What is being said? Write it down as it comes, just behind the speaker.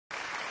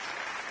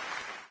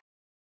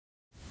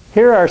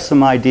Here are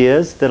some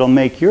ideas that'll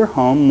make your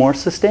home more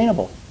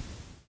sustainable.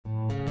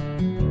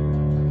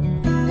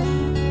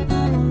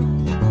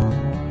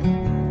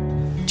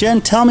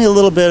 Jen, tell me a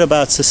little bit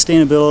about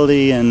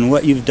sustainability and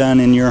what you've done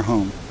in your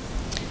home.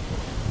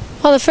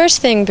 Well, the first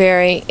thing,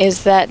 Barry,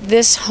 is that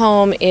this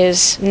home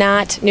is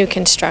not new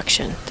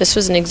construction. This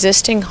was an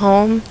existing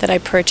home that I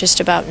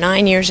purchased about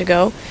 9 years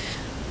ago.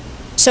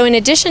 So in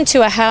addition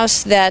to a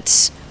house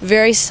that's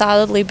very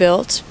solidly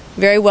built,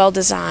 very well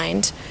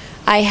designed,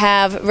 I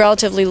have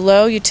relatively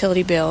low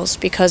utility bills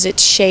because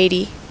it's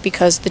shady,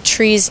 because the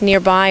trees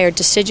nearby are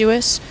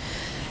deciduous,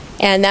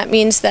 and that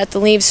means that the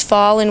leaves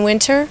fall in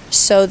winter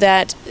so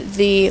that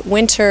the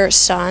winter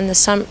sun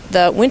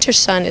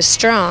is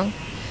strong,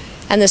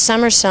 and the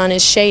summer sun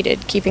is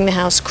shaded, keeping the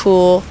house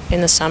cool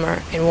in the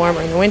summer and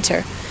warmer in the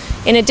winter.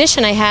 In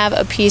addition, I have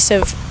a piece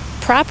of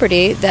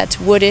property that's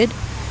wooded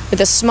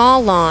with a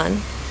small lawn,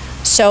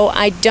 so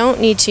I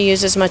don't need to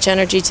use as much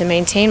energy to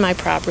maintain my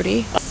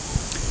property.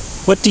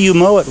 What do you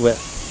mow it with?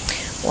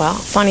 Well,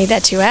 funny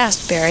that you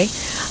asked, Barry.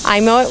 I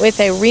mow it with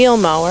a reel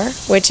mower,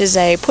 which is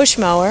a push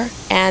mower,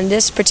 and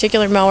this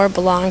particular mower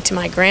belonged to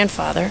my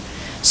grandfather,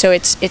 so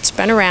it's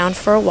been around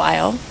for a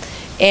while.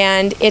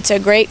 And it's a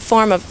great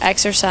form of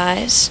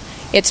exercise.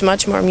 It's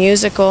much more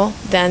musical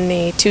than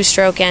the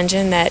two-stroke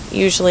engine that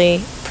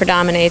usually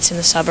predominates in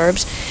the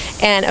suburbs.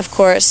 And of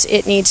course,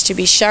 it needs to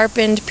be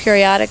sharpened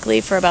periodically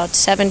for about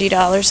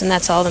 $70, and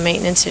that's all the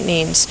maintenance it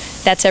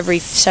needs. That's every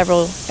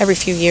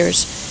few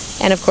years.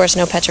 And of course,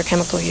 no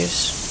petrochemical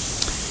use.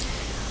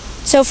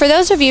 So for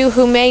those of you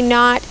who may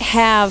not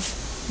have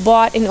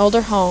bought an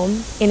older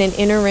home in an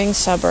inner ring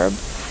suburb,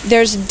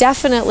 there's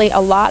definitely a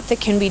lot that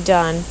can be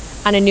done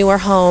on a newer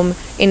home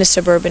in a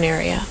suburban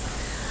area.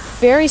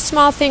 Very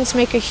small things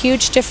make a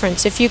huge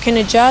difference. If you can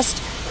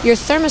adjust your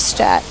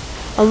thermostat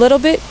a little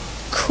bit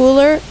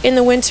cooler in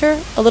the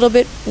winter, a little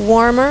bit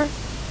warmer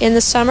in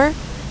the summer,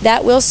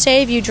 that will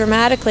save you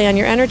dramatically on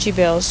your energy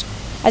bills.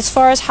 As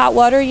far as hot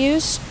water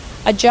use,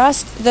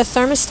 adjust the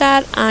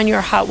thermostat on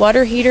your hot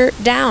water heater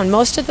down.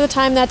 Most of the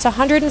time that's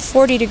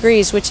 140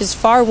 degrees, which is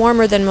far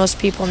warmer than most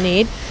people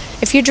need.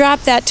 If you drop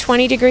that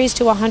 20 degrees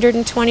to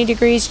 120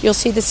 degrees, you'll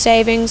see the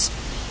savings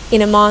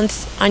in a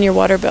month on your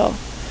water bill.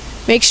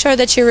 Make sure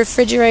that your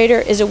refrigerator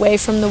is away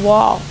from the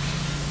wall.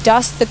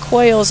 Dust the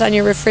coils on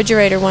your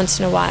refrigerator once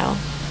in a while.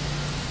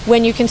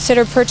 When you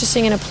consider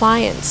purchasing an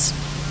appliance,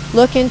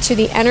 look into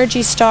the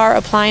Energy Star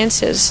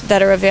appliances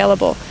that are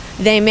available.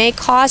 They may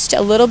cost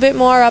a little bit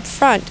more up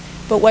front,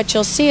 but what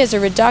you'll see is a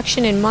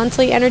reduction in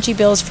monthly energy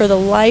bills for the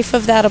life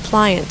of that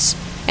appliance,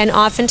 and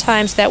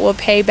oftentimes that will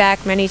pay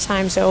back many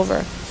times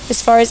over.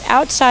 As far as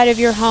outside of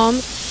your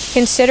home,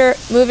 consider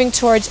moving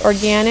towards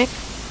organic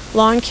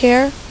lawn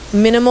care,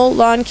 minimal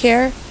lawn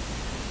care,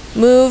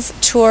 move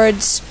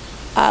towards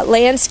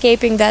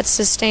landscaping that's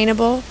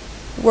sustainable,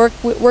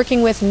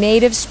 working with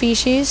native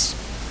species,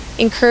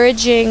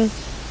 encouraging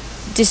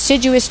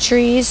deciduous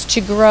trees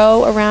to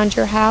grow around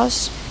your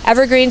house.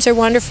 Evergreens are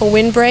wonderful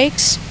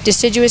windbreaks.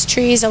 Deciduous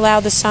trees allow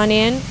the sun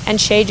in and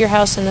shade your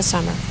house in the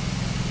summer.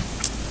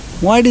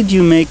 Why did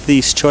you make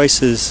these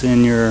choices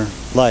in your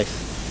life?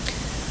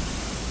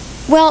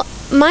 Well,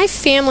 my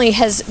family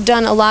has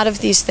done a lot of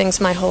these things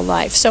my whole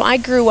life, so I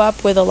grew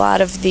up with a lot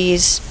of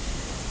these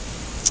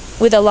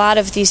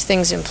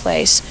things in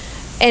place.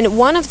 And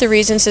one of the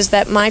reasons is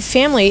that my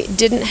family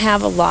didn't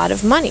have a lot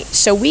of money,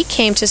 so we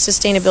came to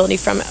sustainability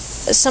from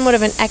somewhat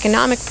of an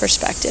economic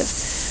perspective.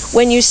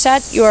 When you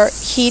set your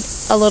heat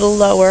a little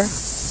lower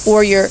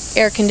or your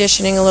air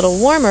conditioning a little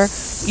warmer,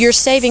 you're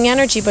saving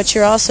energy, but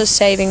you're also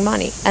saving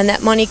money, and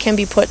that money can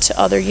be put to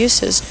other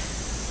uses.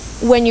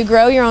 When you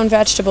grow your own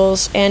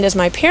vegetables, and as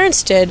my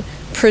parents did,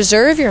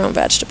 preserve your own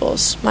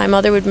vegetables. My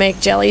mother would make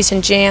jellies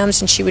and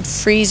jams, and she would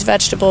freeze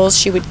vegetables.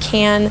 She would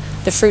can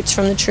the fruits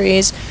from the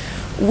trees.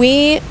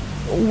 We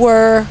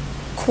were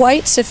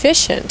quite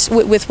sufficient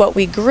with what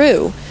we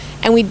grew,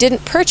 and we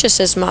didn't purchase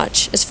as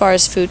much as far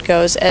as food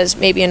goes as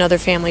maybe another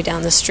family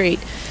down the street.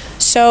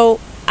 So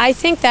I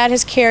think that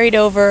has carried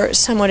over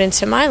somewhat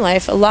into my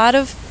life. A lot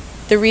of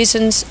the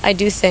reasons I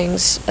do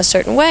things a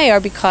certain way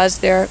are because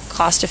they're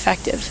cost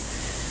effective.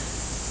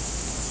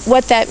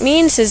 What that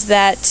means is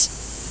that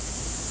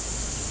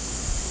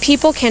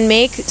people can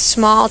make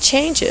small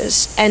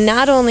changes and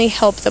not only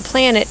help the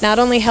planet, not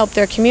only help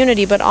their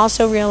community, but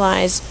also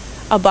realize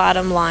a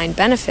bottom line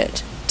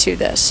benefit to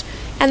this.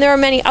 And there are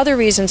many other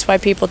reasons why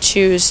people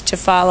choose to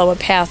follow a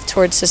path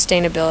towards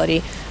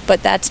sustainability,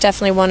 but that's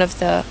definitely one of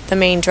the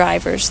main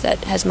drivers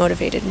that has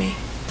motivated me.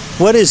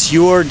 What is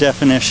your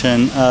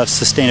definition of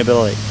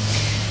sustainability?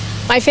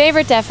 My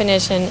favorite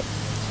definition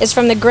is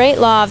from the Great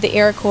Law of the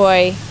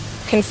Iroquois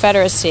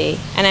Confederacy,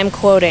 and I'm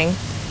quoting,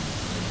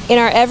 "In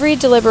our every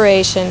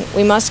deliberation,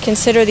 we must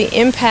consider the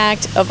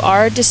impact of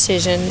our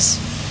decisions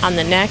on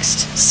the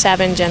next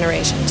 7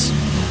 generations."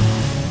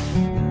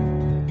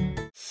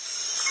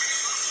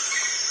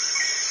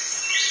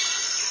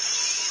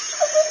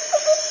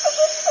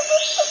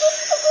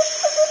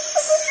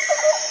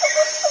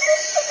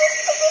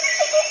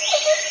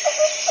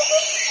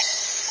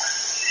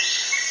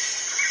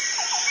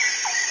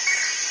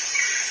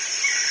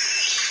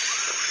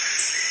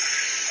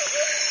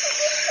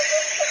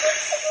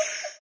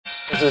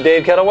 This is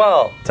Dave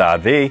Kettlewell. Todd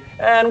V.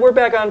 And we're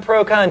back on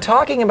ProCon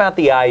talking about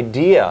the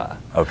idea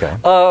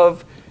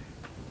of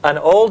an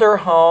older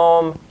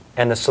home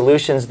and the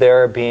solutions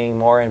there being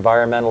more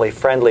environmentally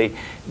friendly.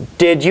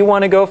 Did you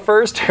want to go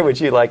first, or would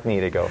you like me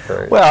to go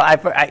first? Well,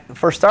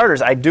 for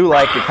starters, I do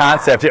like the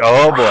concept.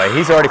 Oh boy,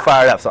 he's already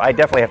fired up, so I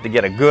definitely have to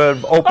get a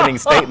good opening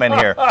statement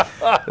here.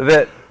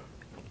 That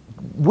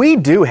we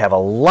do have a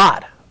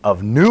lot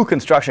of new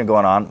construction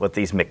going on with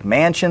these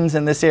McMansions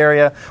in this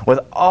area, with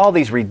all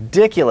these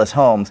ridiculous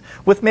homes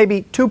with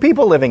maybe 2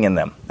 people living in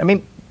them. I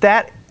mean,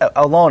 that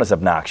alone is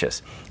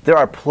obnoxious. There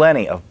are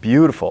plenty of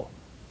beautiful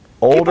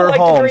older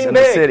homes in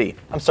the city.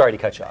 I'm sorry to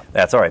cut you off.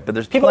 That's all right, but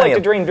there's people plenty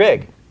like to dream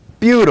big.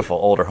 Beautiful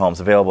older homes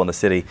available in the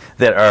city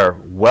that are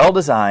well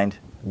designed,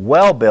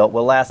 well built,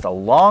 will last a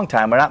long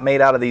time. They're not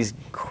made out of these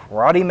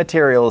cruddy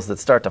materials that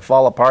start to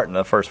fall apart in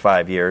the first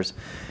 5 years.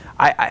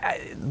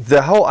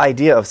 The whole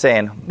idea of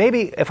saying,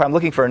 maybe if I'm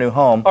looking for a new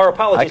home, our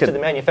apologies to the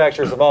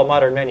manufacturers of all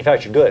modern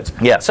manufactured goods.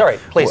 Yeah. Sorry,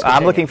 please.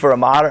 I'm looking for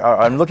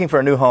I'm looking for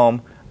a new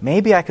home.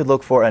 Maybe I could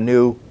look for a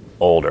new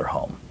older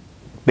home,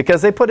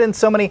 because they put in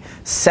so many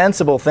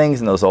sensible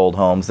things in those old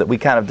homes that we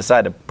kind of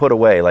decide to put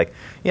away. Like,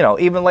 you know,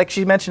 even like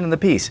she mentioned in the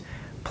piece,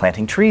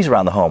 planting trees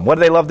around the home. What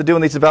do they love to do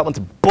in these developments?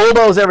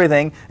 Bulldoze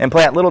everything and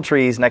plant little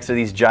trees next to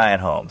these giant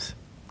homes.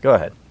 Go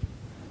ahead.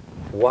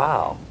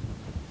 Wow.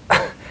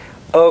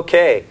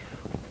 Okay.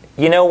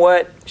 You know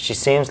what? She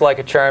seems like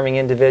a charming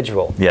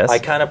individual. Yes. I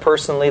kind of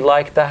personally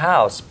like the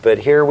house, but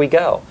here we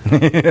go.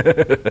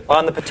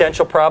 On the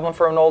potential problem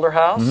for an older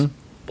house,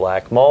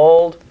 black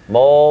mold,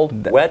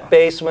 wet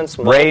basements,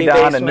 moldy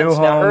basements. In new homes,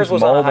 now hers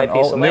was on a high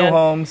piece of land. New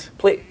homes.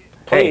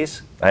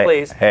 Please.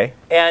 Hey.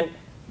 And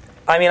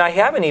I mean, I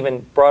haven't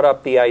even brought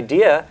up the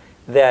idea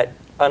that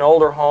an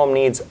older home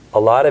needs a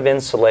lot of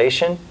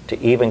insulation to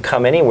even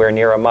come anywhere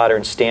near a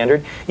modern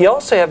standard. You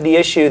also have the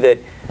issue that,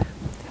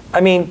 I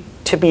mean,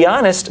 to be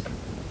honest,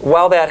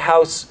 while that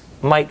house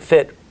might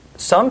fit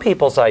some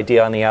people's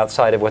idea on the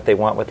outside of what they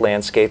want with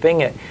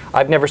landscaping,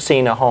 I've never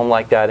seen a home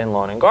like that in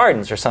Lawn and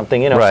Gardens or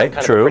something, you know, some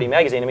kind of a pretty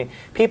magazine. I mean,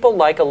 people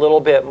like a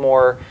little bit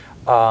more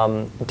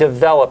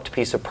developed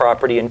piece of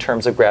property in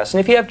terms of grass.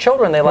 And if you have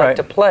children, they like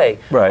to play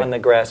on the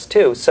grass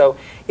too. So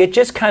it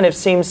just kind of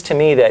seems to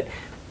me that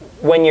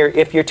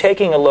if you're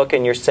taking a look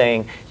and you're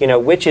saying, you know,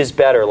 which is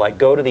better, like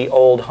go to the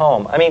old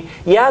home. I mean,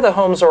 yeah, the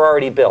homes are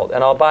already built,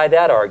 and I'll buy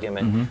that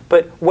argument.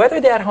 But whether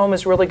that home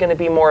is really going to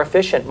be more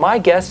efficient, my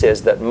guess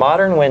is that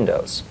modern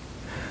windows,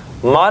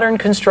 modern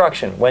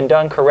construction, when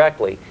done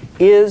correctly,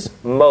 is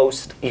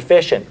most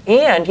efficient.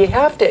 And you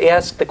have to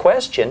ask the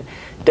question,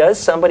 does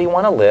somebody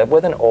want to live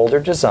with an older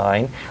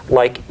design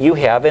like you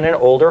have in an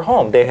older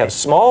home? They have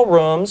small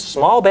rooms,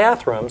 small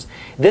bathrooms.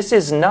 This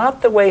is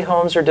not the way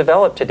homes are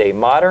developed today.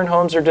 Modern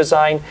homes are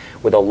designed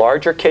with a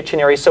larger kitchen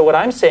area. So what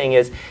I'm saying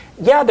is,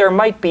 yeah, there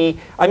might be,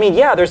 I mean,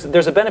 yeah,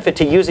 there's a benefit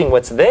to using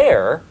what's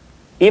there,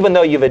 even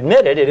though you've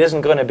admitted it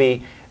isn't going to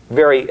be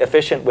very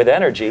efficient with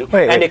energy.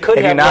 And it could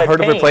have you not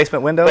heard of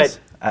replacement windows?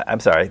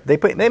 I'm sorry. They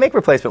make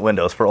replacement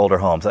windows for older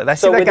homes. I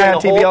see that guy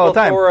on TV all the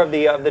time. So within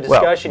the whole of the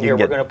discussion here,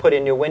 we're going to put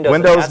in new windows.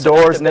 Windows,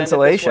 doors, and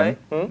insulation.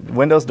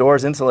 Windows,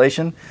 doors,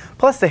 insulation.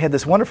 Plus, they had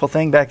this wonderful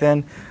thing back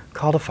then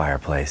called a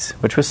fireplace,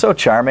 which was so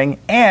charming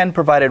and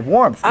provided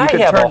warmth. You could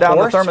turn down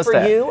the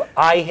thermostat. For you.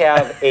 I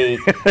have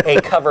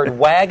a covered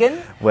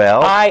wagon.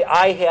 Well,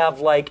 I have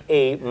like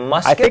a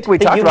musket. I think we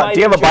talked about. Do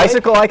you have a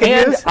bicycle I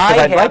can use?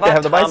 I'd like to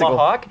have the bicycle.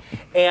 Tomahawk,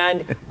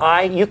 and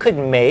you could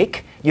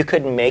make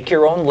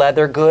your own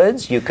leather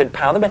goods. You could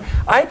pound them in.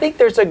 I think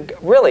there's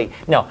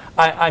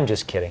I'm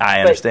just kidding. I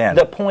understand.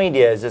 But the point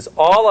is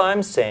all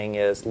I'm saying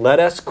is let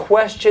us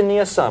question the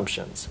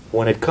assumptions.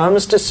 When it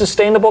comes to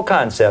sustainable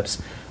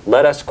concepts,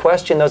 let us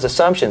question those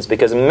assumptions,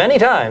 because many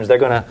times they're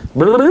going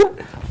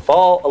to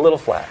fall a little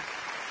flat.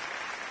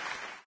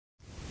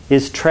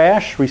 Is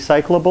trash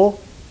recyclable?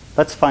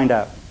 Let's find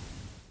out.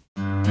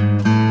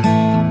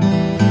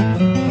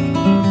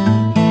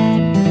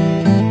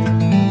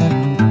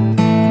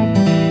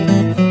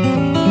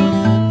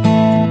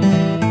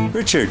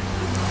 Richard,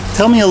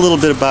 tell me a little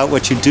bit about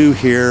what you do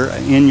here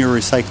in your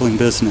recycling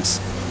business.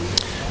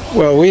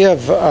 Well, we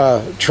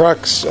have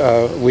trucks.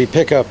 We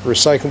pick up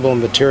recyclable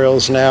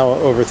materials now,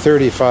 over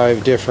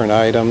 35 different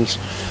items,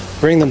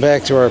 bring them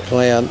back to our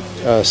plant,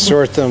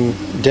 sort them,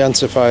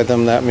 densify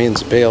them, that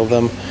means bale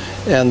them,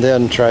 and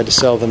then try to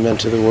sell them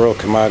into the world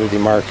commodity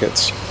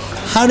markets.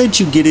 How did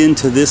you get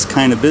into this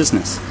kind of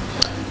business?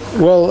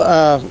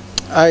 Well,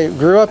 I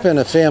grew up in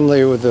a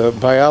family with a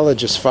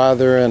biologist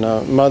father and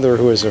a mother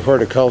who was a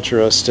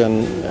horticulturist,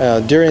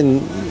 and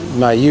during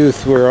my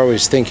youth we were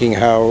always thinking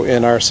how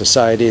in our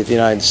society of the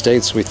United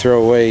States we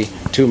throw away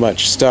too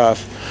much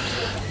stuff.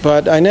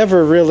 But I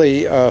never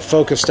really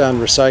focused on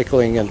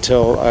recycling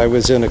until I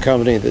was in a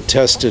company that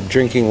tested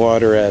drinking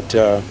water at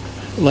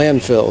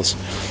landfills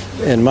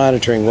and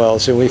monitoring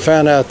wells, and we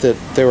found out that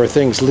there were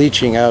things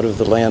leaching out of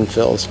the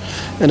landfills.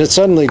 And it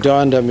suddenly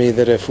dawned on me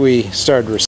that if we started